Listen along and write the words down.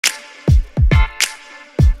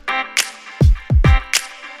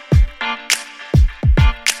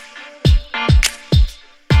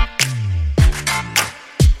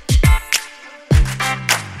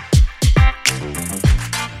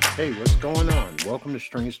Hey, what's going on? Welcome to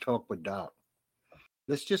Strange Talk with Doc.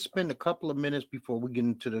 Let's just spend a couple of minutes before we get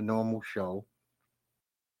into the normal show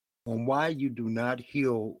on why you do not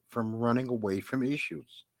heal from running away from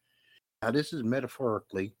issues. Now, this is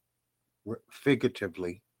metaphorically,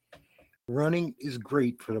 figuratively. Running is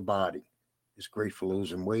great for the body. It's great for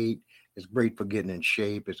losing weight. It's great for getting in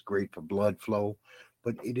shape. It's great for blood flow.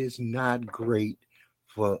 But it is not great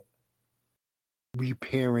for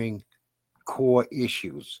repairing core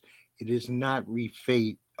issues. It is not great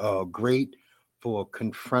for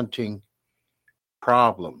confronting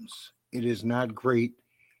problems. It is not great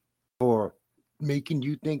for making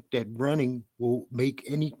you think that running will make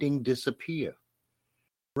anything disappear.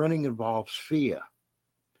 Running involves fear.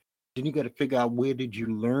 Then you got to figure out, where did you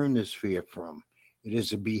learn this fear from? It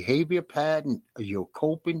is a behavior pattern, your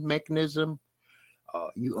coping mechanism.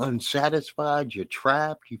 You unsatisfied, you're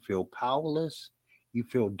trapped, you feel powerless, you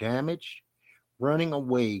feel damaged. Running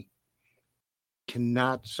away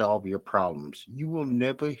cannot solve your problems. You will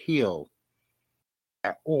never heal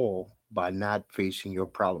at all by not facing your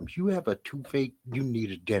problems. You have a toothache, you need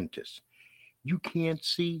a dentist. You can't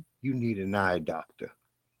see, you need an eye doctor.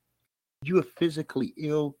 You are physically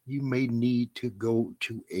ill, you may need to go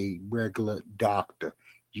to a regular doctor.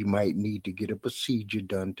 You might need to get a procedure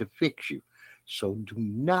done to fix you. So do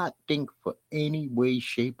not think for any way,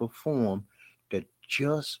 shape, or form that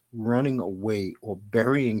just running away or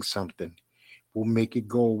burying something will make it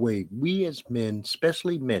go away. We as men,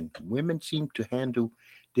 especially men, women seem to handle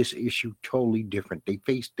this issue totally different. They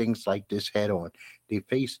face things like this head on. They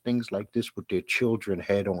face things like this with their children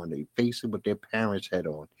head on. They face it with their parents head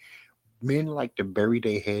on. Men like to bury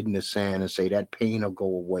their head in the sand and say that pain will go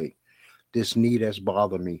away. This knee that's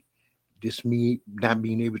bothered me, this me not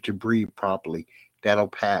being able to breathe properly, that'll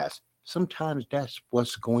pass. Sometimes that's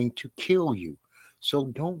what's going to kill you. So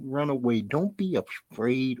don't run away. Don't be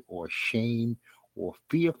afraid or ashamed or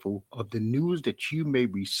fearful of the news that you may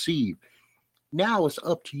receive. Now it's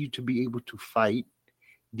up to you to be able to fight,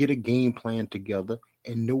 get a game plan together,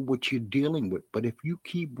 and know what you're dealing with. But if you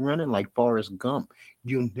keep running like Forrest Gump,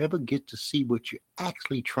 you'll never get to see what you're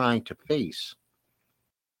actually trying to face.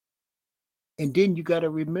 And then you got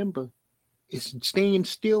to remember, it's staying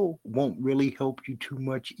still won't really help you too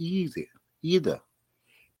much either,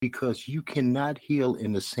 because you cannot heal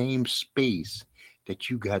in the same space that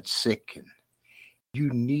you got sick in. You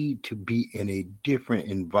need to be in a different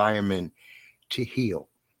environment to heal.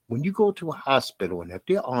 When you go to a hospital, and if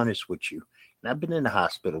they're honest with you, and I've been in the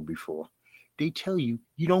hospital before, they tell you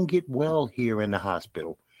you don't get well here in the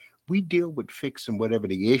hospital. We deal with fixing whatever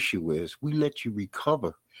the issue is. We let you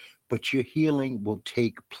recover, but your healing will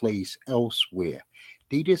take place elsewhere.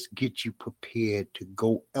 They just get you prepared to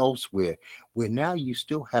go elsewhere, where now you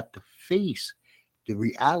still have to face the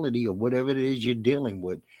reality of whatever it is you're dealing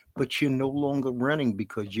with, but you're no longer running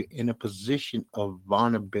because you're in a position of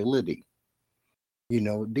vulnerability.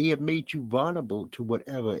 They have made you vulnerable to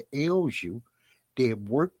whatever ails you. They have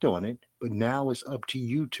worked on it, but now it's up to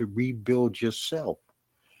you to rebuild yourself.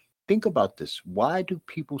 Think about this. Why do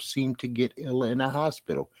people seem to get ill in a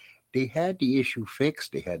hospital? They had the issue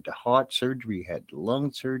fixed. They had the heart surgery, had the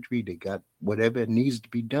lung surgery, they got whatever needs to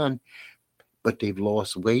be done, but they've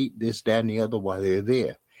lost weight, this, that, and the other while they're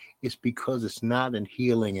there. It's because it's not a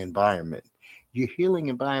healing environment. Your healing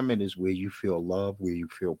environment is where you feel loved, where you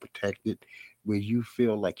feel protected, where you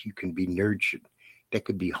feel like you can be nurtured. That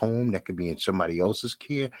could be home, that could be in somebody else's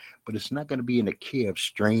care, but it's not going to be in the care of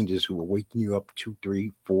strangers who are waking you up 2,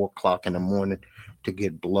 3, 4 o'clock in the morning to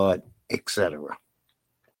get blood, etc.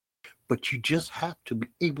 But you just have to be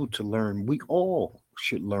able to learn. We all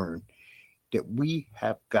should learn that we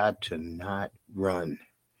have got to not run.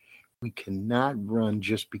 We cannot run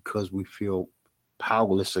just because we feel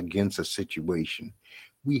powerless against a situation.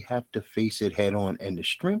 We have to face it head on. And the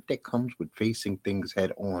strength that comes with facing things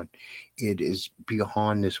head on, it is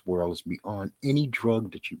beyond this world. It's beyond any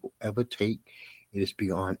drug that you will ever take. It is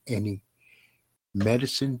beyond any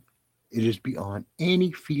medicine. It is beyond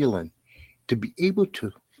any feeling. To be able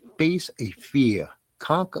to face a fear,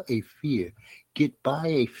 conquer a fear, get by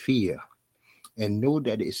a fear, and know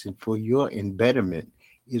that it's for your betterment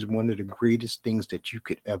is one of the greatest things that you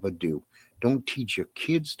could ever do. Don't teach your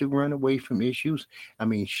kids to run away from issues. I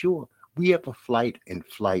mean, sure, we have a flight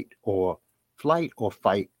or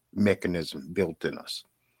fight mechanism built in us.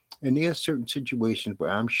 And there are certain situations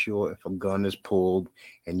where I'm sure if a gun is pulled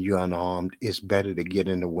and you're unarmed, it's better to get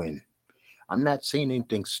in the wind. I'm not saying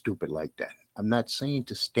anything stupid like that. I'm not saying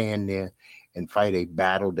to stand there and fight a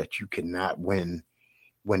battle that you cannot win,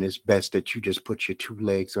 when it's best that you just put your two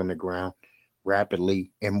legs on the ground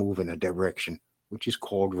rapidly and move in a direction, which is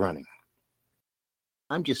called running.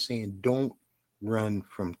 I'm just saying, don't run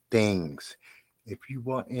from things. If you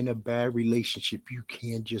are in a bad relationship, you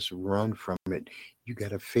can't just run from it. You got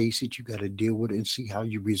to face it. You got to deal with it and see how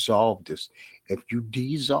you resolve this. If you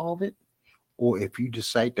dissolve it, or if you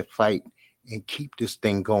decide to fight and keep this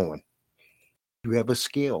thing going, you have a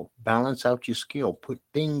scale. Balance out your scale. Put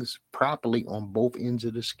things properly on both ends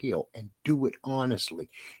of the scale and do it honestly.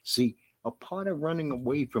 See, a part of running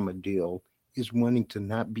away from a deal is wanting to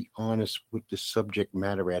not be honest with the subject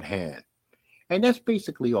matter at hand. And that's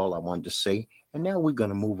basically all I wanted to say. And now we're going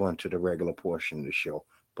to move on to the regular portion of the show.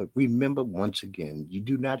 But remember, once again, you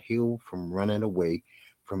do not heal from running away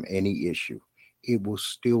from any issue. It will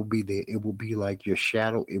still be there. It will be like your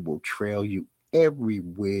shadow. It will trail you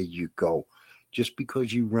everywhere you go. Just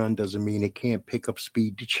because you run doesn't mean it can't pick up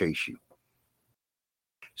speed to chase you.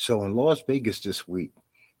 So in Las Vegas this week,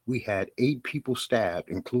 we had 8 people stabbed,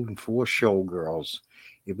 including 4 showgirls.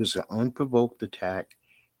 It was an unprovoked attack.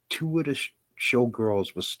 Two of the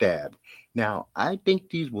showgirls were stabbed. Now, I think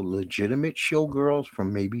these were legitimate showgirls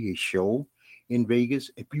from maybe a show in Vegas.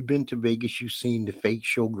 If you've been to Vegas, you've seen the fake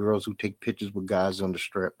showgirls who take pictures with guys on the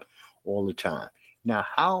strip all the time. Now,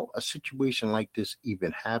 how a situation like this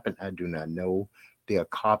even happened, I do not know. There are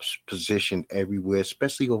cops positioned everywhere,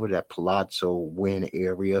 especially over that Palazzo Wynn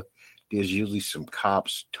area. There's usually some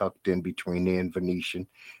cops tucked in between there and Venetian.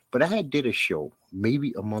 But I had did a show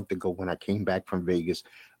maybe a month ago when I came back from Vegas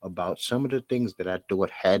about some of the things that I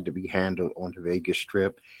thought had to be handled on the Vegas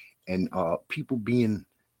Strip, and people being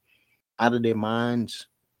out of their minds,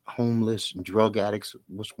 homeless, and drug addicts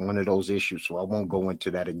was one of those issues. So I won't go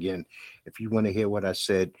into that again. If you want to hear what I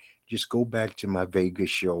said, just go back to my Vegas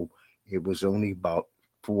show. It was only about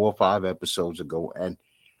 4 or 5 episodes ago, and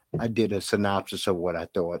I did a synopsis of what I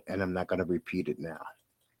thought, and I'm not going to repeat it now.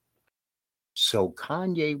 So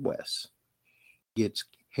Kanye West gets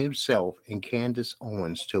himself and Candace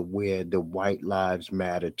Owens to wear the White Lives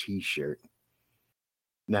Matter t-shirt.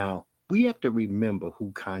 Now, we have to remember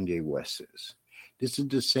who Kanye West is. This is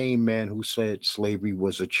the same man who said slavery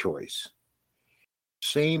was a choice.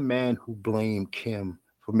 Same man who blamed Kim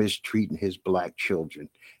for mistreating his black children.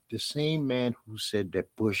 The same man who said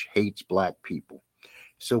that Bush hates black people.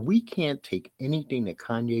 So we can't take anything that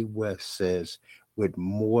Kanye West says with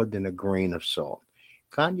more than a grain of salt.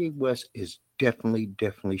 Kanye West is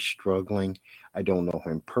definitely struggling. I don't know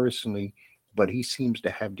him personally, but he seems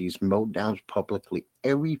to have these meltdowns publicly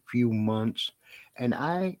every few months. And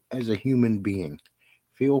I, as a human being,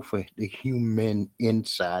 feel for the human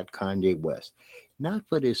inside Kanye West, not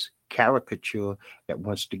for this caricature that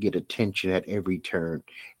wants to get attention at every turn.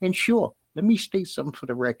 And sure, let me state something for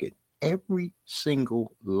the record. Every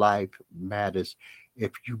single life matters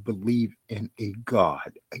if you believe in a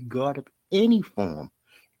God of any form.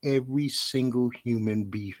 Every single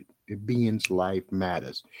being's life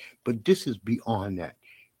matters. But this is beyond that.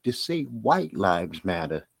 To say white lives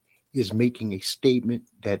matter is making a statement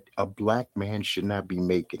that a black man should not be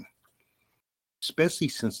making, especially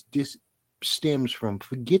since this stems from,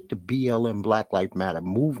 forget the BLM Black Lives Matter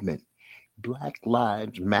movement. Black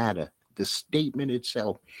Lives Matter. The statement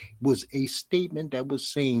itself was a statement that was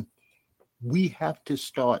saying we have to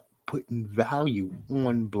start putting value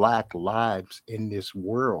on black lives in this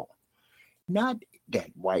world. Not that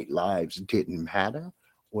white lives didn't matter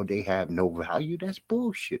or they have no value. That's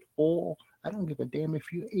bullshit. Or I don't give a damn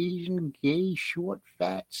if you're Asian, gay, short,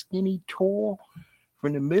 fat, skinny, tall,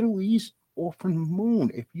 from the Middle East or from the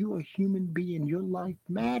moon. If you're a human being, your life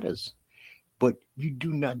matters. But you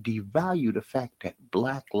do not devalue the fact that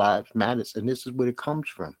Black Lives Matters, and this is where it comes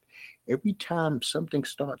from. Every time something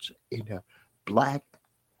starts in a black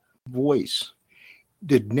voice,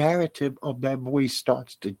 the narrative of that voice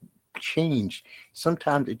starts to change.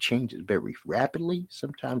 Sometimes it changes very rapidly,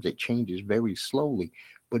 sometimes it changes very slowly,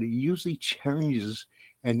 but it usually changes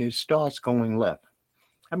and it starts going left.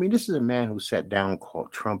 I mean, this is a man who sat down,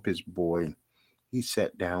 called Trump his boy. He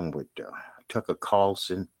sat down with Tucker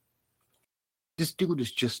Carlson. This dude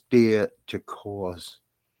is just there to cause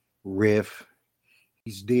riff.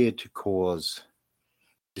 He's there to cause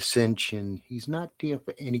dissension. He's not there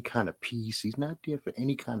for any kind of peace. He's not there for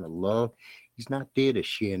any kind of love. He's not there to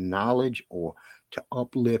share knowledge or to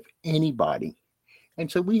uplift anybody. And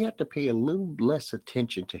so we have to pay a little less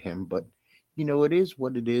attention to him. But, it is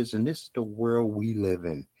what it is. And this is the world we live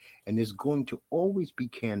in. And there's going to always be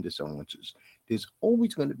Candace Owens. There's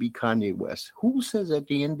always going to be Kanye West. Who says at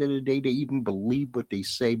the end of the day they even believe what they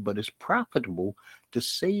say, but it's profitable to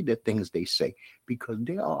say the things they say? Because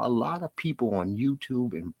there are a lot of people on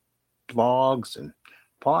YouTube and blogs and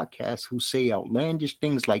podcasts who say outlandish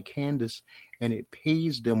things like Candace, and it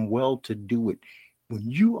pays them well to do it. When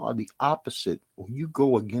you are the opposite, when you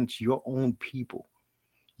go against your own people,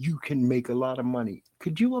 you can make a lot of money.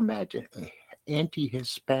 Could you imagine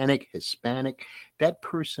Hispanic? That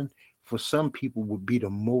person for some people would be the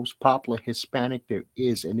most popular Hispanic there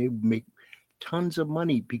is, and they would make tons of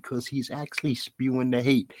money because he's actually spewing the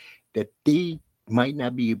hate that they might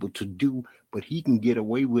not be able to do, but he can get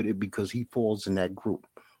away with it because he falls in that group.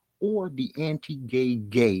 Or the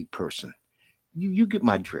anti-gay person. You get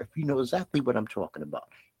my drift. You know exactly what I'm talking about.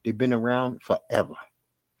 They've been around forever.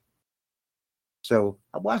 So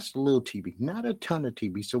I watched a little TV, not a ton of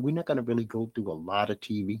TV. So we're not going to really go through a lot of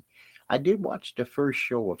TV. I did watch the first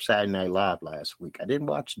show of Saturday Night Live last week. I didn't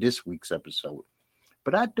watch this week's episode,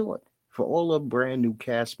 but I thought for all the brand new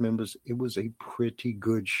cast members, it was a pretty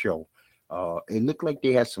good show. It looked like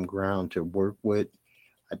they had some ground to work with.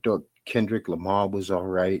 I thought Kendrick Lamar was all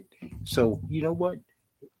right. So you know what?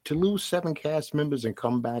 To lose 7 cast members and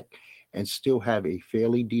come back and still have a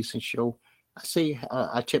fairly decent show, I say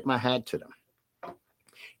I tip my hat to them.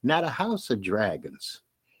 Now, the House of Dragons.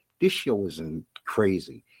 This show isn't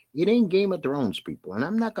crazy. It ain't Game of Thrones, people, and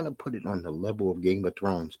I'm not going to put it on the level of Game of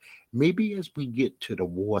Thrones. Maybe as we get to the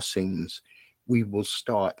war scenes, we will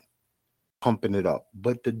start pumping it up.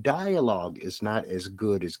 But the dialogue is not as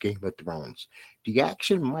good as Game of Thrones. The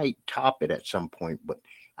action might top it at some point, but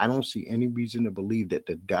I don't see any reason to believe that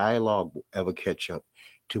the dialogue will ever catch up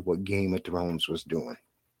to what Game of Thrones was doing.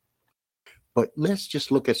 But let's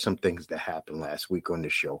just look at some things that happened last week on the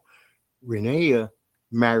show. Rhaenyra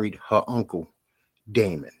married her uncle,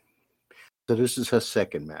 Daemon. So this is her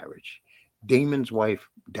second marriage. Daemon's wife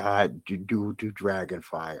died due to dragon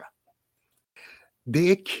fire.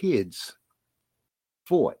 Their kids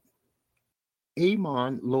fought.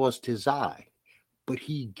 Aemon lost his eye, but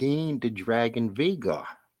he gained the dragon Vhagar,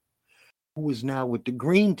 who is now with the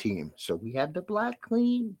green team. So we have the black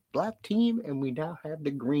team, and we now have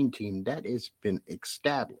the green team. That has been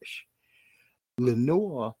established.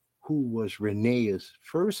 Lenore, who was Rhaenyra's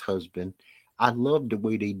first husband, I love the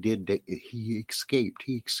way they did that. He escaped.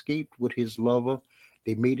 He escaped with his lover.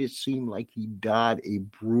 They made it seem like he died a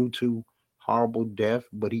brutal, horrible death,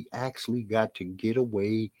 but he actually got to get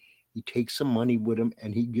away. He takes some money with him,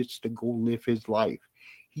 and he gets to go live his life.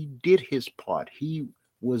 He did his part. He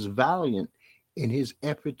was valiant in his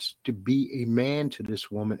efforts to be a man to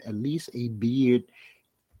this woman, at least a beard,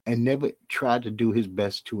 and never tried to do his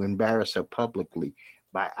best to embarrass her publicly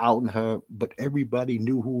by outing her. But everybody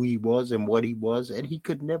knew who he was and what he was, and he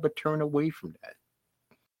could never turn away from that.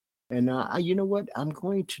 And you know what? I'm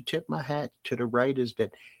going to tip my hat to the writers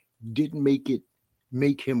that didn't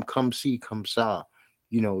make him come see, come saw.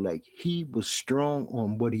 You know, like he was strong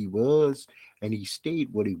on what he was, and he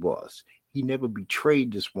stayed what he was. He never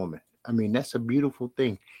betrayed this woman. I mean, that's a beautiful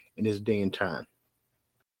thing in this day and time.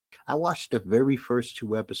 I watched the very first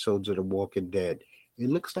 2 episodes of The Walking Dead. It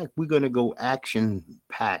looks like we're going to go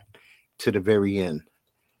action-packed to the very end.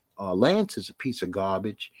 Lance is a piece of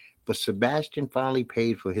garbage, but Sebastian finally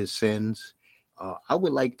paid for his sins. I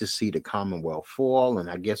would like to see the Commonwealth fall, and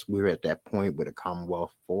I guess we're at that point where the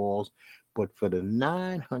Commonwealth falls. But for the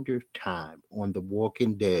 900th time on The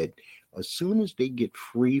Walking Dead, as soon as they get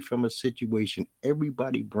free from a situation,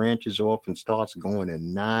 everybody branches off and starts going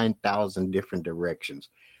in 9,000 different directions.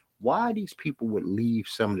 Why these people would leave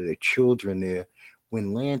some of their children there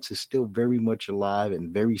when Lance is still very much alive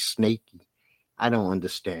and very snaky, I don't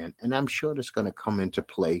understand. And I'm sure that's going to come into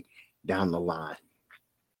play down the line.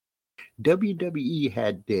 WWE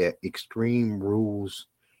had their Extreme Rules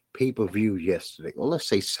pay-per-view yesterday, or let's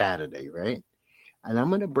say Saturday, right? And I'm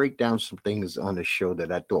going to break down some things on the show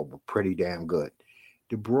that I thought were pretty damn good.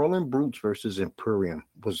 The Brawling Brutes versus Imperium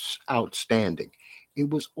was outstanding. It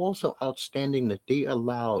was also outstanding that they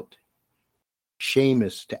allowed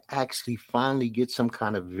Sheamus to actually finally get some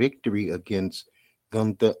kind of victory against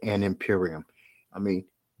Gunther and Imperium. I mean,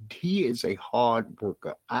 he is a hard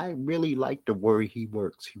worker. I really like the way he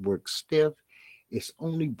works. He works stiff. It's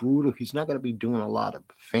only brutal. He's not going to be doing a lot of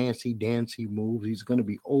fancy dancy moves. He's going to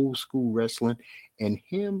be old school wrestling. And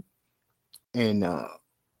him and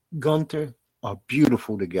Gunther are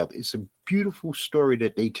beautiful together. It's a beautiful story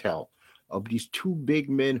that they tell of these 2 big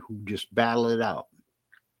men who just battle it out.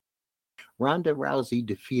 Ronda Rousey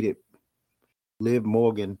defeated Liv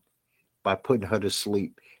Morgan by putting her to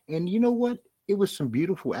sleep. And you know what? It was some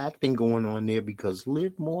beautiful acting going on there because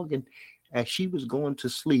Liv Morgan, as she was going to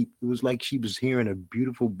sleep, it was like she was hearing a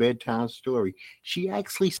beautiful bedtime story. She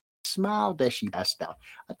actually smiled as she passed out.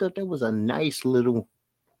 I thought that was a nice little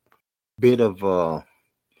bit of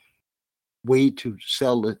way to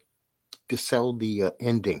sell the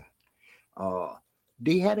ending.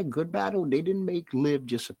 They had a good battle. They didn't make Liv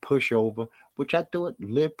just a pushover, which I thought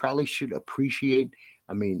Liv probably should appreciate.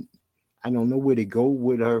 I mean, I don't know where to go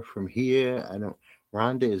with her from here. I don't.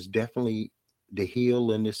 Ronda is definitely the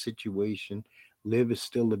heel in this situation. Liv is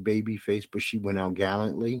still the baby face, but she went out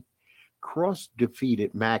gallantly. Cross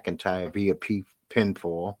defeated McIntyre via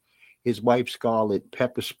pinfall. His wife Scarlett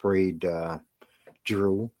pepper sprayed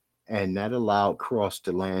Drew, and that allowed Cross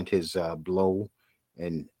to land his blow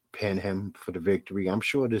and pin him for the victory. I'm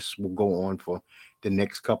sure this will go on for the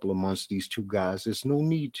next couple of months. These two guys, there's no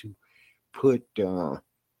need to put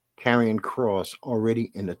Karrion Cross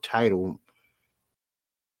already in the title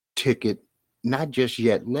ticket. Not just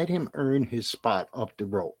yet. Let him earn his spot up the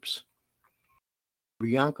ropes.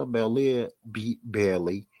 Bianca Belair beat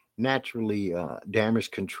Bayley. Naturally,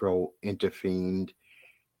 Damage Control intervened.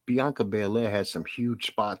 Bianca Belair had some huge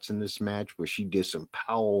spots in this match where she did some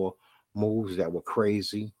power moves that were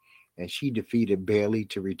crazy, and she defeated Bayley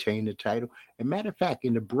to retain the title. As a matter of fact,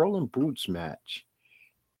 in the Brawling Brutes match,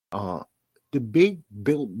 the big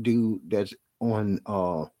built dude that's on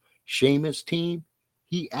Sheamus' team,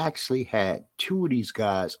 he actually had two of these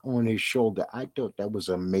guys on his shoulder. I thought that was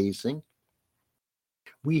amazing.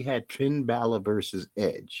 We had Finn Balor versus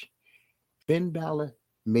Edge. Finn Balor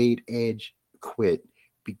made Edge quit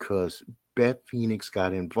because Beth Phoenix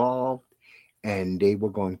got involved and they were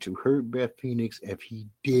going to hurt Beth Phoenix if he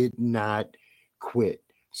did not quit.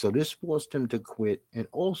 So this forced him to quit. And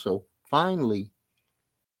also, finally,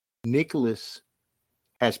 Nicholas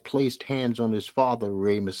has placed hands on his father,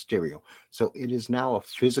 Rey Mysterio. So it is now a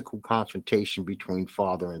physical confrontation between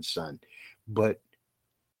father and son. But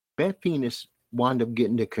Beth Phoenix wound up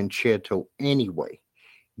getting the concerto anyway.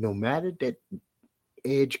 No matter that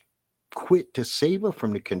Edge quit to save her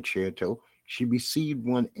from the concerto, she received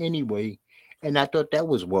one anyway. And I thought that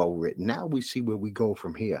was well written. Now we see where we go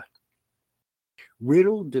from here.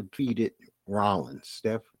 Riddle defeated Rollins,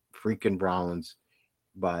 Steph freaking Rollins,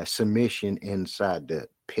 by submission inside the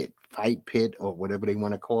fight pit, or whatever they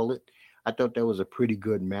want to call it. I thought that was a pretty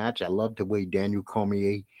good match. I loved the way Daniel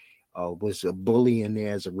Cormier was a bully in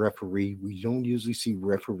there as a referee. We don't usually see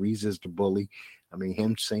referees as the bully. I mean,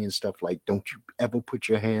 him saying stuff like, "Don't you ever put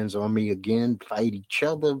your hands on me again, fight each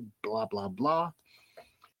other, blah, blah, blah."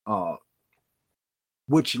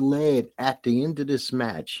 Which led, at the end of this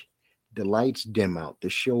match, the lights dim out. The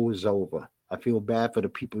show is over. I feel bad for the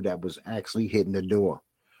people that was actually hitting the door.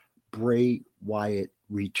 Bray Wyatt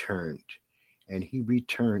returned, and he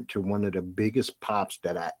returned to one of the biggest pops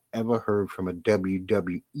that I ever heard from a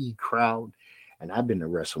WWE crowd. And I've been to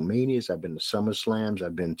WrestleManias, I've been to SummerSlams,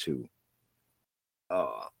 I've been to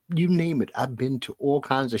you name it. I've been to all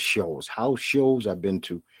kinds of shows, house shows. I've been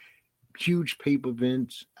to huge paper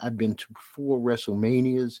events. I've been to 4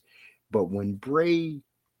 WrestleManias. But when Bray,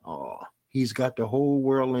 he's got the whole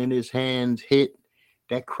world in his hands, hit,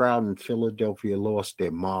 that crowd in Philadelphia lost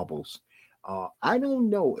their marbles. I don't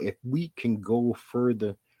know if we can go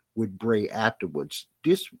further with Bray afterwards.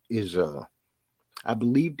 This is I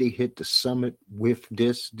believe they hit the summit with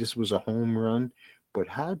this. This was a home run. But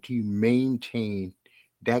how do you maintain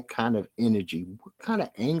that kind of energy? What kind of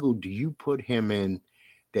angle do you put him in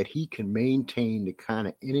that he can maintain the kind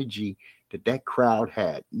of energy that crowd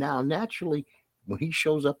had? Now, naturally, when he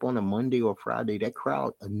shows up on a Monday or Friday, that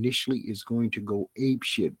crowd initially is going to go ape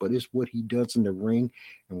shit, but it's what he does in the ring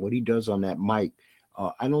and what he does on that mic.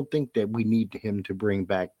 I don't think that we need him to bring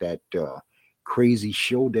back that crazy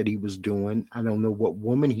show that he was doing. I don't know what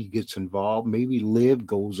woman he gets involved. Maybe Liv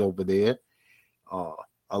goes over there.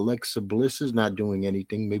 Alexa Bliss is not doing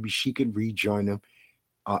anything. Maybe she could rejoin him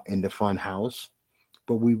in the fun house,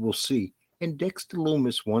 but we will see. And Dexter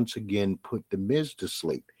Lumis once again put The Miz to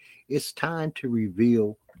sleep. It's time to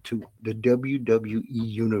reveal to the WWE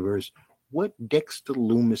Universe what Dexter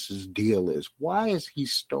Lumis's deal is. Why is he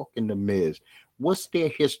stalking The Miz? What's their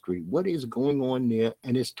history? What is going on there?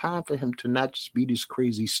 And it's time for him to not just be this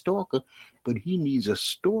crazy stalker, but he needs a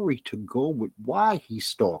story to go with why he's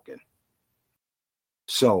stalking.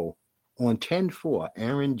 So on 10-4,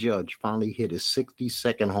 Aaron Judge finally hit his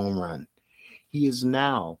 62nd home run. He is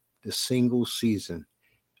now the single season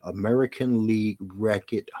American League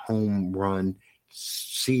record home run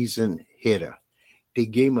season hitter. They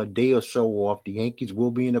gave him a day or so off. The Yankees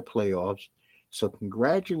will be in the playoffs. So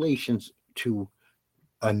congratulations to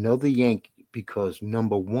another Yankee, because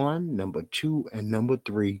number 1, number 2, and number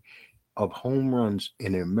 3 of home runs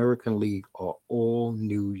in the American League are all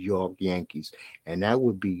New York Yankees. And that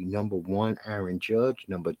would be number 1, Aaron Judge,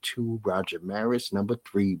 number 2, Roger Maris, number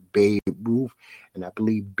 3, Babe Ruth. And I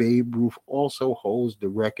believe Babe Ruth also holds the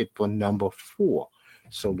record for number 4.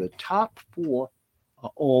 So the top 4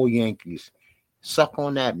 are all Yankees. Suck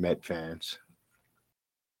on that, Met fans.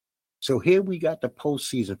 So here we got the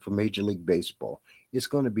postseason for Major League Baseball. It's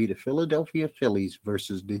going to be the Philadelphia Phillies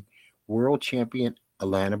versus the world champion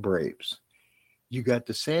Atlanta Braves. You got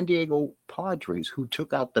the San Diego Padres who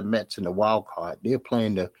took out the Mets in the wild card. They're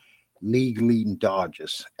playing the league leading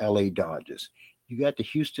Dodgers, LA Dodgers. You got the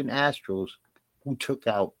Houston Astros who took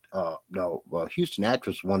out Houston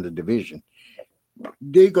Astros won the division.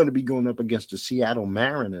 They're going to be going up against the Seattle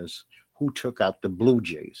Mariners who took out the Blue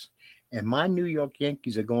Jays. And my New York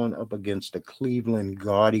Yankees are going up against the Cleveland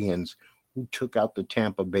Guardians who took out the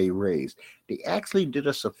Tampa Bay Rays. They actually did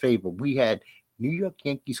us a favor. We had New York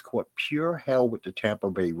Yankees caught pure hell with the Tampa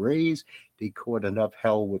Bay Rays. They caught enough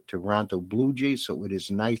hell with Toronto Blue Jays, so it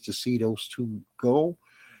is nice to see those two go.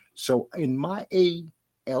 So in my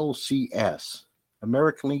ALCS,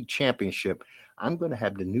 American League Championship, I'm going to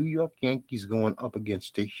have the New York Yankees going up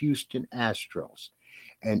against the Houston Astros.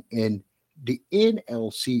 And in the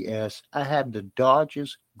NLCS, I have the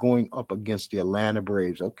Dodgers going up against the Atlanta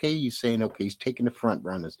Braves. Okay, you're saying, okay, he's taking the front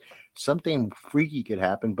runners. Something freaky could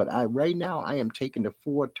happen, but right now I am taking the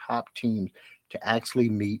 4 top teams to actually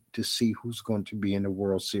meet to see who's going to be in the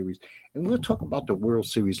World Series. And we'll talk about the World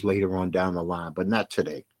Series later on down the line, but not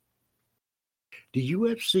today. The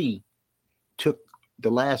UFC took the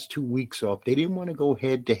last 2 weeks off. They didn't want to go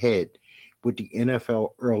head to head with the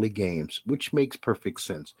NFL early games, which makes perfect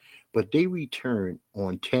sense. But they return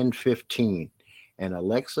on 10/15, and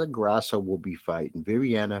Alexa Grasso will be fighting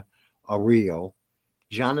Viviana Ariel.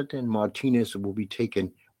 Jonathan Martinez will be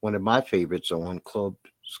taking one of my favorites on, Cub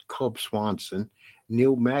Swanson.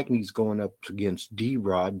 Neil Magny's going up against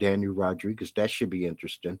D-Rod, Daniel Rodriguez. That should be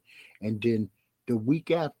interesting. And then the week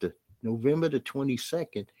after, November the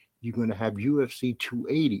 22nd, you're going to have UFC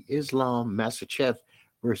 280, Islam Makhachev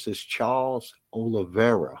versus Charles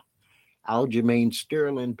Oliveira. Aljamain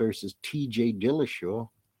Sterling versus TJ Dillashaw.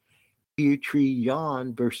 Petri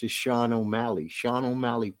Yan versus Sean O'Malley. Sean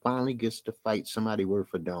O'Malley finally gets to fight somebody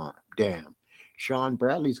worth a damn. Sean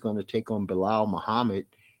Bradley's going to take on Bilal Muhammad.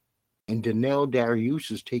 And Danel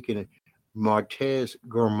Dariush is taking Martez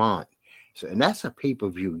Gourmand. And that's a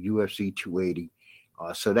pay-per-view, UFC 280.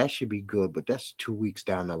 So that should be good, but that's 2 weeks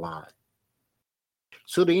down the line.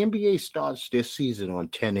 So the NBA starts this season on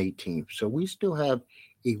 10/18. So we still have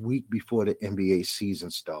a week before the NBA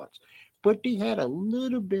season starts. But they had a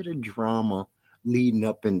little bit of drama leading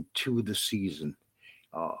up into the season.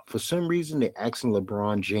 For some reason, they're asking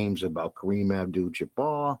LeBron James about Kareem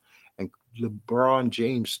Abdul-Jabbar, and LeBron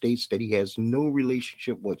James states that he has no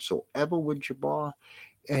relationship whatsoever with Jabbar.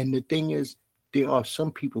 And the thing is, there are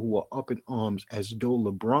some people who are up in arms as though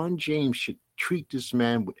LeBron James should treat this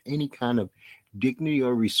man with any kind of dignity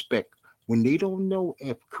or respect when they don't know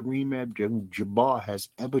if Kareem Abdul-Jabbar has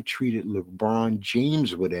ever treated LeBron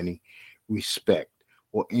James with any respect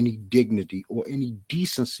or any dignity or any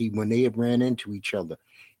decency when they have ran into each other.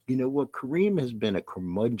 You know what? Kareem has been a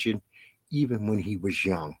curmudgeon even when he was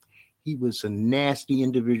young. He was a nasty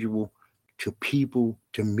individual to people,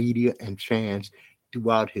 to media and fans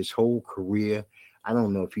throughout his whole career. I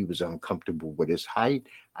don't know if he was uncomfortable with his height.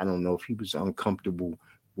 I don't know if he was uncomfortable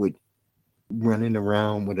with running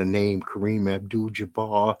around with a name Kareem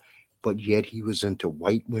Abdul-Jabbar, but yet he was into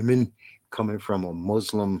white women, coming from a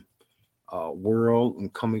Muslim world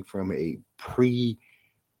and coming from a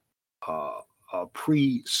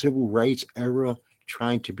pre-civil rights era,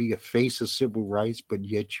 trying to be a face of civil rights, but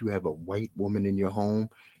yet you have a white woman in your home,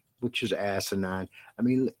 which is asinine. I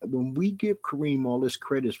mean, when we give Kareem all this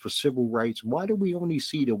credit for civil rights, why do we only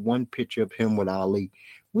see the one picture of him with Ali?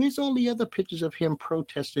 Where's all the other pictures of him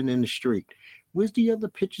protesting in the street? Where's the other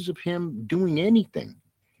pictures of him doing anything?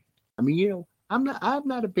 I mean, I'm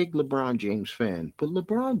not a big LeBron James fan, but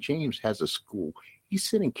LeBron James has a school. He's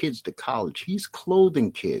sending kids to college. He's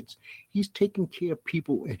clothing kids. He's taking care of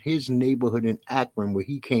people in his neighborhood in Akron, where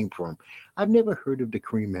he came from. I've never heard of the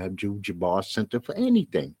Kareem Abdul-Jabbar Center for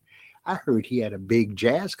anything. I heard he had a big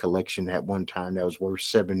jazz collection at one time that was worth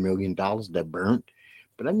 $7 million that burnt,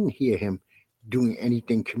 but I didn't hear him doing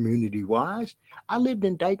anything community-wise. I lived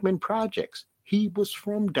in Dyckman Projects. He was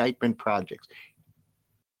from Dyckman Projects.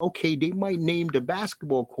 Okay, they might name the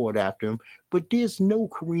basketball court after him, but there's no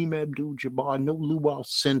Kareem Abdul-Jabbar, no Lou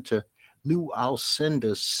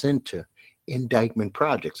Alcindor Center in Dyckman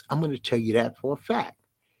Projects. I'm going to tell you that for a fact.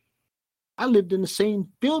 I lived in the same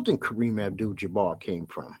building Kareem Abdul-Jabbar came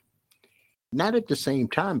from. Not at the same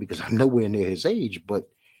time because I'm nowhere near his age, but,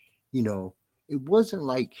 it wasn't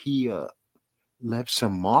like he left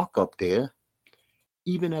some mark up there.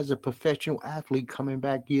 Even as a professional athlete coming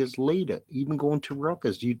back years later, even going to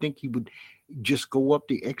Rutgers, do you think he would just go up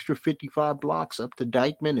the extra 55 blocks up to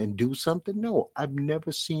Dyckman and do something? No, I've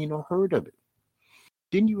never seen or heard of it.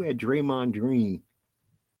 Then you had Draymond Green,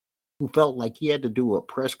 who felt like he had to do a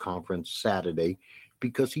press conference Saturday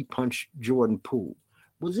because he punched Jordan Poole.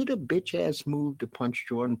 Was it a bitch ass move to punch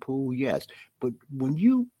Jordan Poole? Yes. But when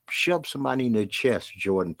you shove somebody in the chest,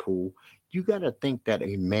 Jordan Poole, you got to think that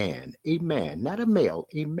a man, not a male,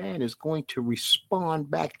 a man is going to respond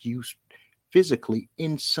back to you physically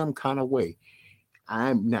in some kind of way.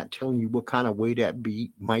 I'm not telling you what kind of way that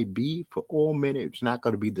be might be. For all men, it's not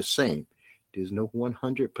going to be the same. There's no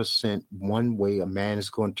 100% one way a man is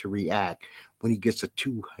going to react when he gets a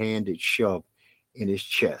two-handed shove in his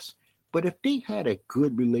chest. But if they had a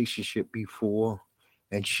good relationship before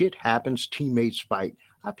and shit happens, teammates fight.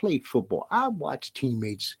 I played football. I watched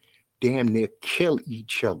teammates damn near kill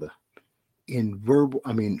each other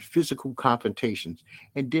in physical confrontations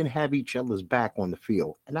and then have each other's back on the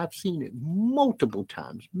field. And I've seen it multiple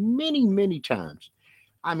times, many, many times.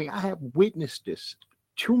 I have witnessed this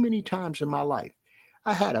too many times in my life.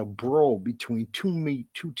 I had a brawl between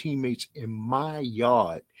two teammates in my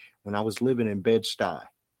yard when I was living in Bed-Stuy.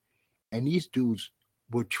 And these dudes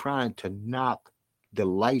were trying to knock the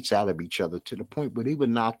lights out of each other to the point where they were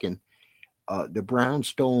knocking uh, the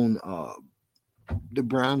brownstone uh, the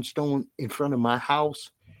brownstone in front of my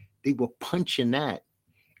house. They were punching that.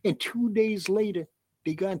 And 2 days later,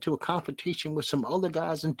 they got into a confrontation with some other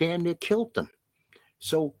guys and damn near killed them.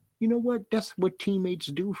 So, you know what? That's what teammates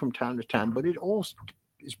do from time to time. But it all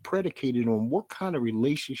is predicated on what kind of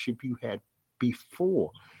relationship you had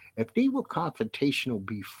before. If they were confrontational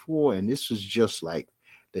before, and this was just like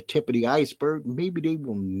the tip of the iceberg, maybe they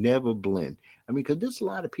will never blend. Because there's a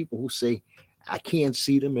lot of people who say, I can't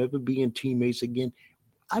see them ever being teammates again.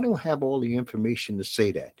 I don't have all the information to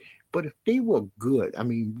say that. But if they were good,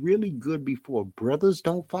 really good before, brothers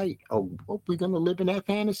don't fight. Oh, we're going to live in that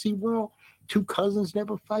fantasy world? Two cousins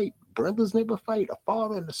never fight. Brothers never fight. A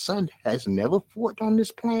father and a son has never fought on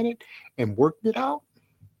this planet and worked it out.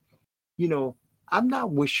 You know, I'm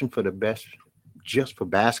not wishing for the best just for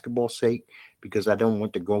basketball's sake because I don't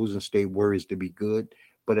want the Golden State Warriors to be good.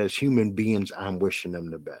 But as human beings, I'm wishing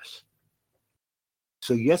them the best.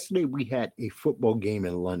 So yesterday we had a football game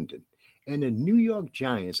in London, and the New York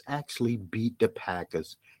Giants actually beat the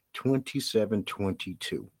Packers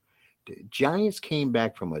 27-22. The Giants came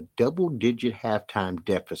back from a double-digit halftime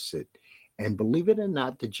deficit, and believe it or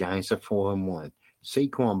not, the Giants are 4-1.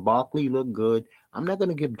 Saquon Barkley looked good. I'm not going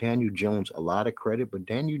to give Daniel Jones a lot of credit, but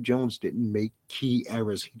Daniel Jones didn't make key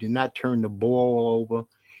errors. He did not turn the ball over.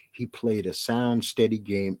 He played a sound, steady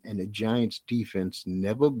game, and the Giants' defense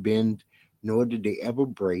never bent, nor did they ever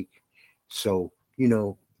break. So,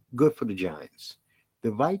 good for the Giants. The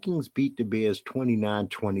Vikings beat the Bears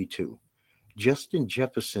 29-22. Justin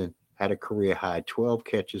Jefferson had a career high 12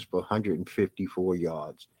 catches for 154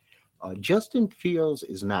 yards. Justin Fields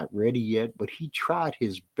is not ready yet, but he tried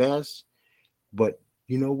his best. But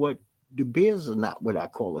you know what? The Bears are not what I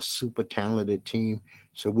call a super talented team,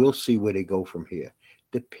 so we'll see where they go from here.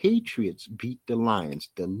 The Patriots beat the Lions,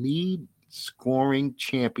 the lead scoring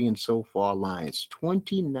champion so far, Lions,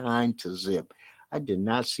 29-0. I did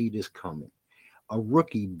not see this coming. A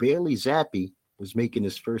rookie, Bailey Zappi, was making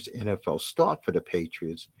his first NFL start for the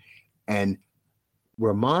Patriots, and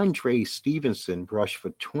Ramondre Stevenson brushed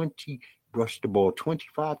the ball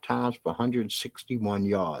 25 times for 161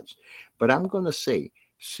 yards. But I'm going to say,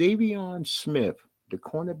 Savion Smith, the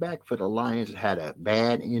cornerback for the Lions, had a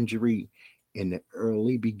bad injury in the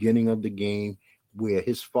early beginning of the game where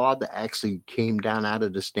his father actually came down out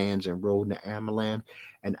of the stands and rode in the ambulance.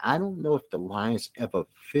 And I don't know if the Lions ever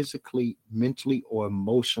physically, mentally, or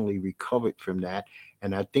emotionally recovered from that.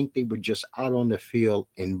 And I think they were just out on the field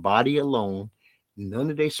in body alone.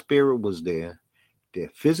 None of their spirit was there. Their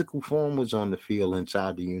physical form was on the field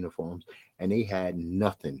inside the uniforms, and they had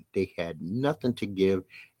nothing. They had nothing to give,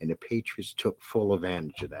 and the Patriots took full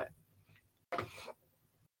advantage of that.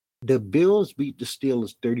 The Bills beat the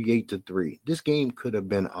Steelers 38-3. This game could have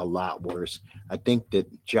been a lot worse. I think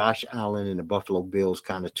that Josh Allen and the Buffalo Bills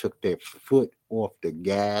kind of took their foot off the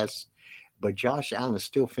gas, but Josh Allen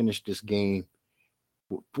still finished this game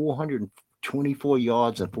with 424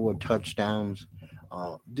 yards and 4 touchdowns.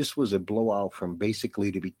 This was a blowout from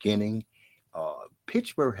basically the beginning.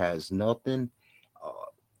 Pittsburgh has nothing.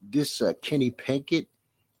 This Kenny Pickett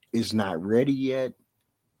is not ready yet.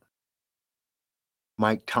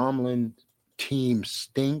 Mike Tomlin team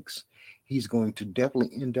stinks. He's going to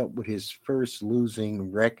definitely end up with his first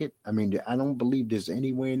losing record. I don't believe there's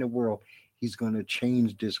any way in the world he's going to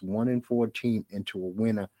change this 1-4 team into a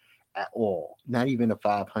winner at all. Not even a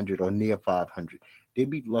 500 or near 500. They'd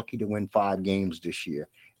be lucky to win 5 games this year.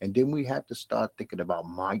 And then we have to start thinking about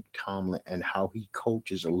Mike Tomlin and how he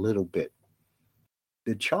coaches a little bit.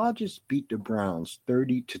 The Chargers beat the Browns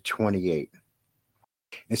 30-28.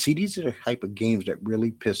 And see, these are the type of games that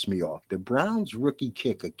really piss me off. The Browns rookie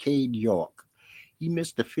kicker, Cade York, he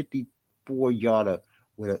missed a 54-yarder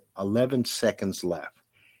with 11 seconds left,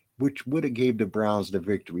 which would have gave the Browns the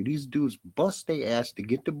victory. These dudes bust their ass to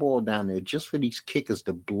get the ball down there just for these kickers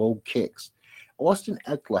to blow kicks. Austin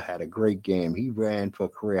Eckler had a great game. He ran for a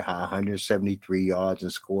career high 173 yards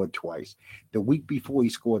and scored twice. The week before, he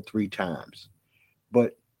scored 3 times.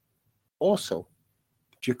 But also,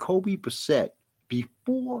 Jacoby Brissett,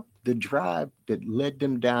 before the drive that led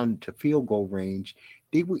them down to field goal range,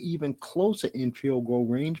 they were even closer in field goal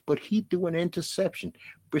range, but he threw an interception.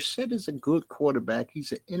 Brissett is a good quarterback.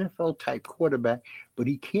 He's an NFL type quarterback, but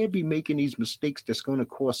he can't be making these mistakes that's going to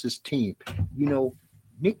cost his team. You know,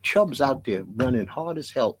 Nick Chubb's out there running hard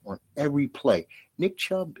as hell on every play. Nick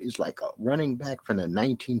Chubb is like a running back from the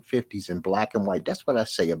 1950s in black and white. That's what I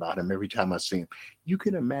say about him every time I see him. You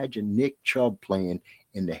can imagine Nick Chubb playing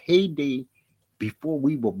in the heyday before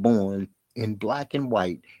we were born in black and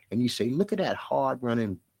white, and you say, look at that hard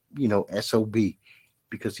running, SOB,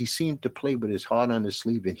 because he seemed to play with his heart on his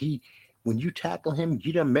sleeve, and when you tackle him,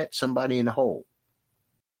 you done met somebody in the hole.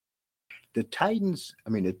 The Texans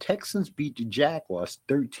beat the Jaguars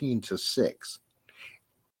 13-6.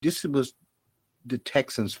 This was the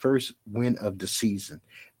Texans' first win of the season.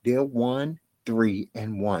 They're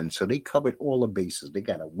 1-3-1, so they covered all the bases. They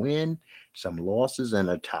got a win, some losses, and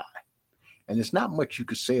a tie. And there's not much you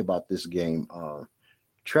could say about this game.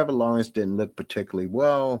 Trevor Lawrence didn't look particularly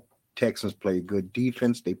well. Texans played good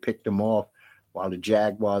defense. They picked him off while the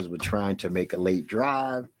Jaguars were trying to make a late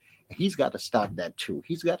drive. He's got to stop that too.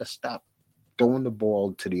 He's got to stop throwing the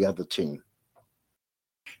ball to the other team.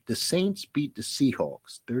 The Saints beat the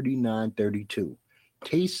Seahawks 39-32.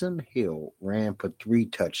 Taysom Hill ran for 3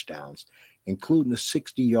 touchdowns, including a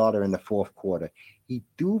 60-yarder in the fourth quarter. He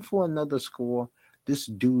threw for another score. This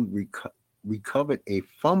dude recovered a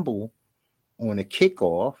fumble on a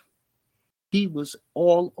kickoff. He was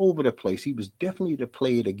all over the place. He was definitely the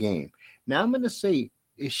play of the game. Now, I'm going to say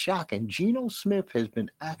it's shocking. Geno Smith has been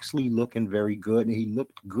actually looking very good, and he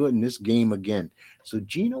looked good in this game again. So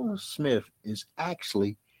Geno Smith is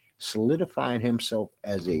actually solidifying himself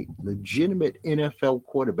as a legitimate NFL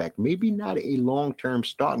quarterback. Maybe not a long-term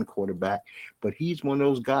starting quarterback, but he's one of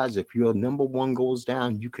those guys, if your number one goes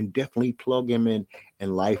down, you can definitely plug him in,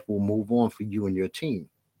 and life will move on for you and your team.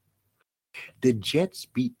 The Jets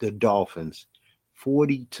beat the Dolphins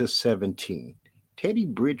 40-17. Teddy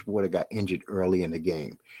Bridgewater got injured early in the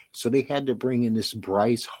game, so they had to bring in this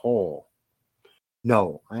Bryce Hall.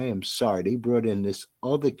 No, I am sorry. They brought in this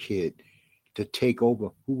other kid to take over,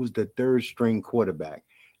 who was the third string quarterback.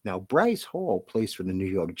 Now, Bryce Hall plays for the New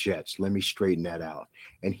York Jets. Let me straighten that out.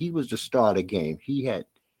 And he was the star of the game. He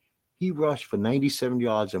rushed for 97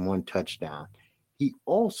 yards and 1 touchdown. He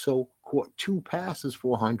also caught 2 passes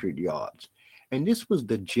for 100 yards. And this was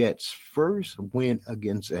the Jets' first win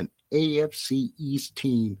against an AFC East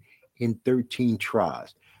team in 13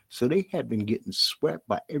 tries. So they had been getting swept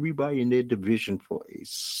by everybody in their division for a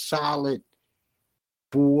solid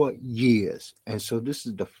 4 years. And so this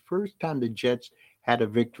is the first time the Jets had a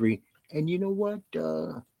victory. And you know what?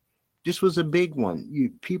 This was a big one.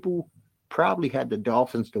 People probably had the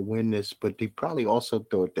Dolphins to win this, but they probably also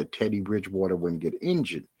thought that Teddy Bridgewater wouldn't get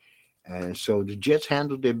injured. And so the Jets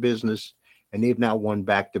handled their business, and they've now won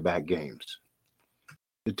back-to-back games.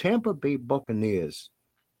 The Tampa Bay Buccaneers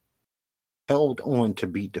held on to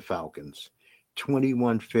beat the Falcons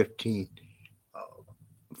 21-15.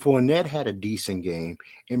 Fournette had a decent game,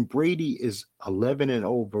 and Brady is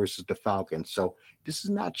 11-0 versus the Falcons. So this is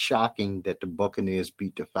not shocking that the Buccaneers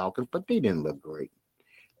beat the Falcons, but they didn't look great.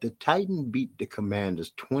 The Titans beat the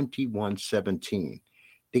Commanders 21-17.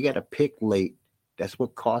 They got a pick late. That's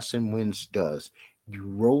what Carson Wentz does. You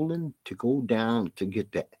rolling to go down to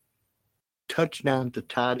get that touchdown to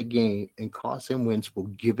tie the game, and Carson Wentz will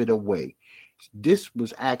give it away. This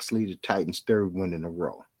was actually the Titans' third win in a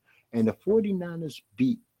row. And the 49ers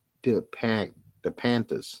beat the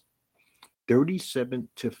Panthers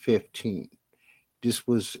 37-15. This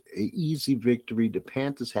was an easy victory. The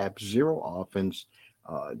Panthers have 0 offense.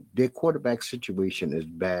 Their quarterback situation is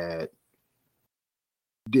bad.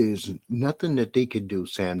 There's nothing that they could do.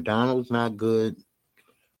 Sam Darnold's not good.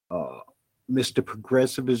 Mr.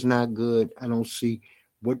 Progressive is not good. I don't see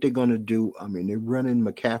what they're going to do. I mean, they're running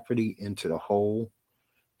McCaffrey into the hole.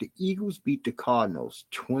 The Eagles beat the Cardinals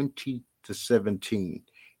 20-17.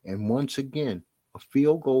 And once again, a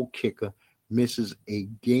field goal kicker misses a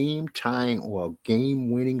game-tying or a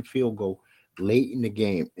game-winning field goal late in the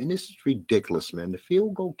game. And this is ridiculous, man. The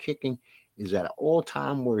field goal kicking is at an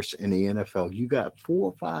all-time worst in the NFL. You got 4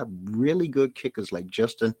 or 5 really good kickers like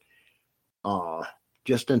uh,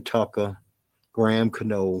 Justin Tucker, Graham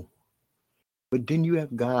Cano, but then you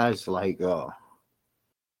have guys like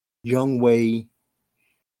Young Wei,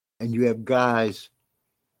 and you have guys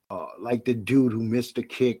like the dude who missed the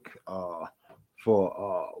kick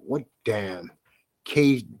for what damn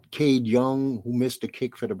Cade Young who missed the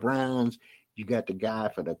kick for the Browns. You got the guy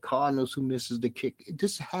for the Cardinals who misses the kick.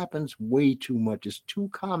 This happens way too much. It's too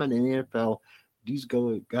common in the NFL. These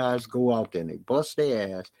guys go out there and they bust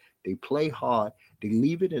their ass. They play hard. They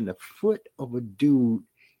leave it in the foot of a dude,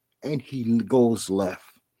 and he goes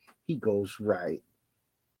left. He goes right.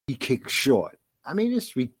 He kicks short. I mean,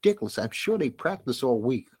 it's ridiculous. I'm sure they practice all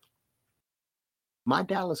week. My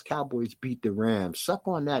Dallas Cowboys beat the Rams. Suck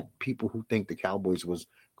on that, people who think the Cowboys was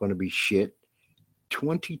going to be shit.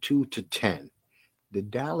 22-10. The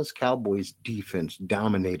Dallas Cowboys defense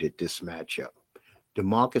dominated this matchup.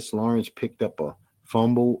 DeMarcus Lawrence picked up a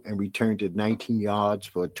fumble and returned it 19 yards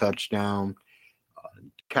for a touchdown.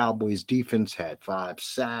 Cowboys defense had 5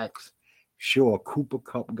 sacks. Sure, Cooper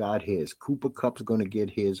Kupp got his. Cooper Kupp's going to get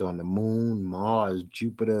his on the moon, Mars,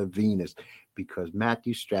 Jupiter, Venus, because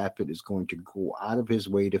Matthew Stafford is going to go out of his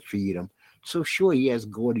way to feed him. So sure, he has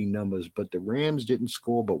gaudy numbers, but the Rams didn't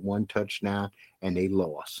score but 1 touchdown, and they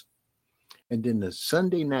lost. And then the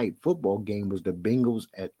Sunday night football game was the Bengals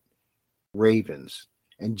at Ravens.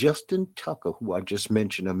 And Justin Tucker, who I just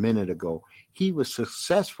mentioned a minute ago, he was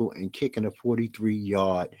successful in kicking a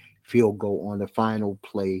 43-yard field goal on the final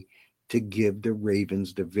play to give the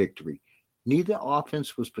Ravens the victory. Neither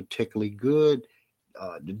offense was particularly good.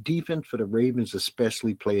 The defense for the Ravens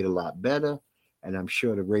especially played a lot better, and I'm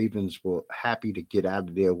sure the Ravens were happy to get out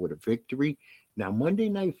of there with a victory. Now, Monday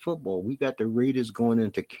Night Football, we got the Raiders going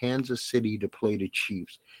into Kansas City to play the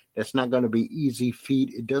Chiefs. That's not going to be easy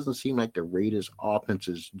feat. It doesn't seem like the Raiders' offense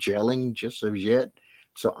is gelling just as yet.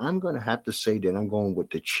 So I'm going to have to say that I'm going with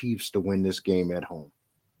the Chiefs to win this game at home.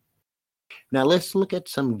 Now, let's look at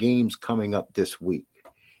some games coming up this week.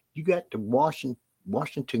 You got the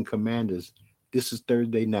Washington Commanders. This is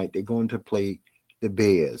Thursday night. They're going to play the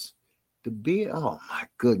Bears. The Bears, oh my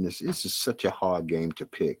goodness, this is such a hard game to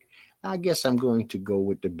pick. I guess I'm going to go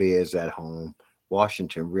with the Bears at home.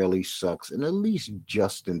 Washington really sucks, and at least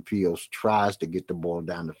Justin Fields tries to get the ball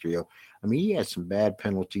down the field. I mean, he had some bad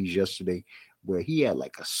penalties yesterday where he had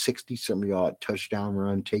like a 60-some yard touchdown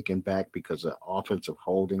run taken back because of offensive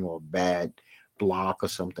holding or bad block or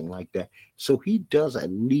something like that. So he does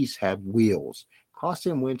at least have wheels.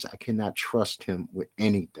 Carson Wentz, I cannot trust him with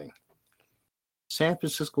anything. San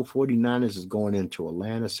Francisco 49ers is going into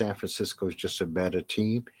Atlanta. San Francisco is just a better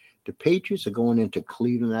team. The Patriots are going into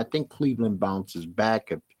Cleveland. I think Cleveland bounces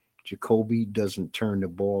back if Jacoby doesn't turn the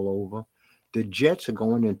ball over. The Jets are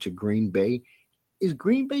going into Green Bay. Is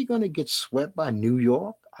Green Bay going to get swept by New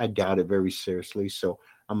York? I doubt it very seriously, so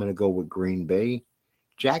I'm going to go with Green Bay.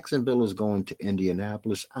 Jacksonville is going to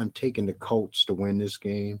Indianapolis. I'm taking the Colts to win this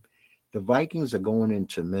game. The Vikings are going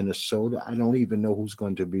into Minnesota. I don't even know who's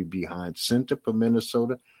going to be behind center for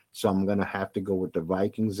Minnesota, so I'm going to have to go with the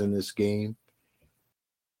Vikings in this game.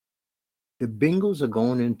 The Bengals are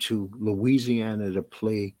going into Louisiana to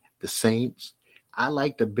play the Saints. I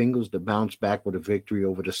like the Bengals to bounce back with a victory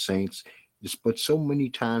over the Saints. But so many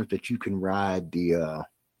times that you can ride the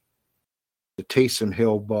Taysom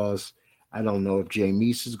Hill bus. I don't know if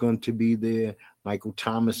Jameis is going to be there. Michael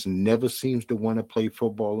Thomas never seems to want to play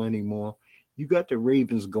football anymore. You got the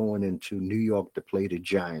Ravens going into New York to play the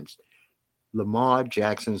Giants. Lamar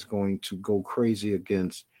Jackson's going to go crazy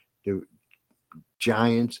against the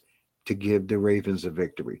Giants to give the Ravens a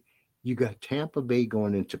victory. You got Tampa Bay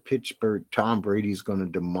going into Pittsburgh. Tom Brady's going to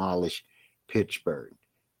demolish Pittsburgh.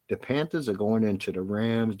 The Panthers are going into the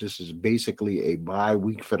Rams. This is basically a bye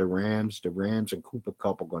week for the Rams. The Rams and Cooper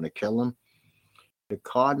Kupp are going to kill them. The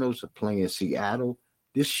Cardinals are playing Seattle.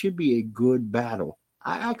 This should be a good battle.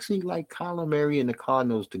 I actually like Kyler Murray and the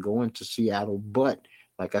Cardinals to go into Seattle, but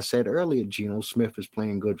like I said earlier, Geno Smith is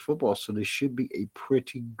playing good football, so this should be a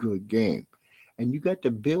pretty good game. And you got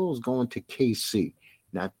the Bills going to KC.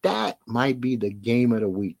 Now, that might be the game of the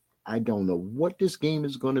week. I don't know what this game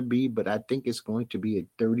is going to be, but I think it's going to be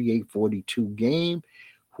a 38-42 game.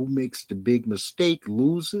 Who makes the big mistake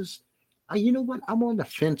loses. You know what? I'm on the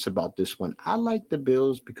fence about this one. I like the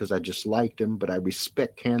Bills because I just like them, but I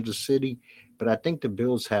respect Kansas City. But I think the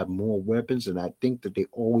Bills have more weapons, and I think that they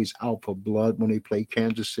always out for blood when they play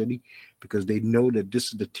Kansas City because they know that this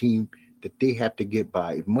is the team that they have to get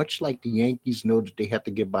by. Much like the Yankees know that they have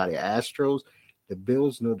to get by the Astros, the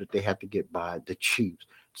Bills know that they have to get by the Chiefs.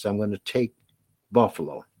 So I'm going to take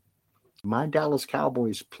Buffalo. My Dallas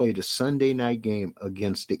Cowboys played a Sunday night game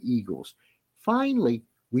against the Eagles. Finally,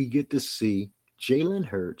 we get to see Jalen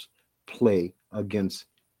Hurts play against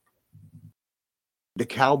the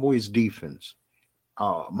Cowboys defense.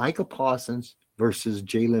 Micah Parsons versus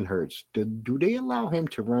Jalen Hurts. Do they allow him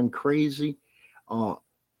to run crazy? Uh,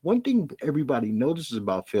 One thing everybody notices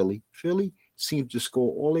about Philly seems to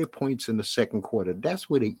score all their points in the second quarter. That's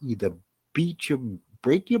where they either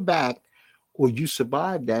break your back, or you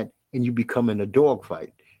survive that and you become in a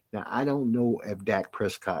dogfight. Now, I don't know if Dak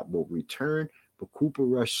Prescott will return, but Cooper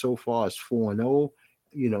Rush so far is 4-0.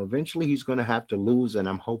 Eventually he's going to have to lose, and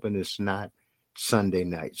I'm hoping it's not Sunday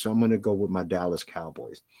night. So I'm going to go with my Dallas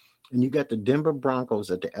Cowboys. And you got the Denver Broncos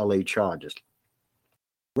at the LA Chargers.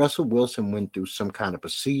 Russell Wilson went through some kind of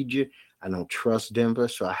procedure. I don't trust Denver,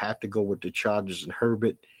 so I have to go with the Chargers and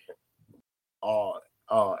Herbert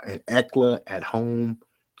and Eckler at home.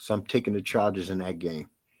 So I'm taking the Chargers in that game.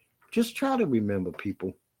 Just try to remember,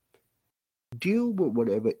 people, deal with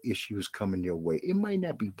whatever issues coming your way. It might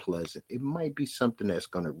not be pleasant. It might be something that's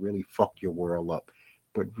going to really fuck your world up.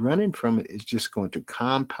 But running from it is just going to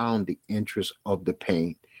compound the interest of the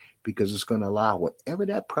pain, because it's going to allow whatever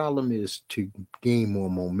that problem is to gain more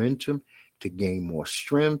momentum, to gain more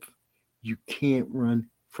strength. You can't run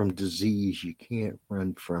from disease. You can't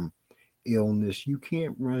run from illness. You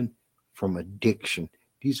can't run from addiction.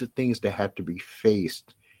 These are things that have to be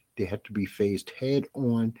faced. They have to be faced head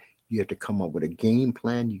on. You have to come up with a game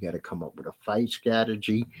plan. You got to come up with a fight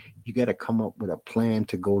strategy. You got to come up with a plan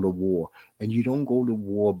to go to war. And you don't go to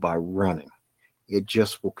war by running. It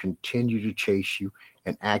just will continue to chase you.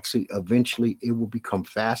 And actually, eventually, it will become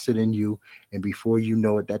faster than you. And before you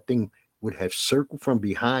know it, that thing would have circled from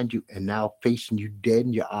behind you and now facing you dead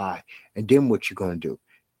in your eye. And then what you going to do?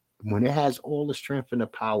 When it has all the strength and the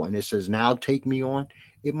power and it says, now take me on,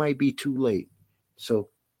 it might be too late. So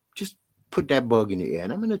just put that bug in the air.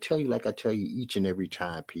 And I'm going to tell you, like I tell you each and every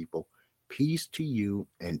time, people, peace to you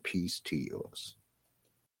and peace to yours.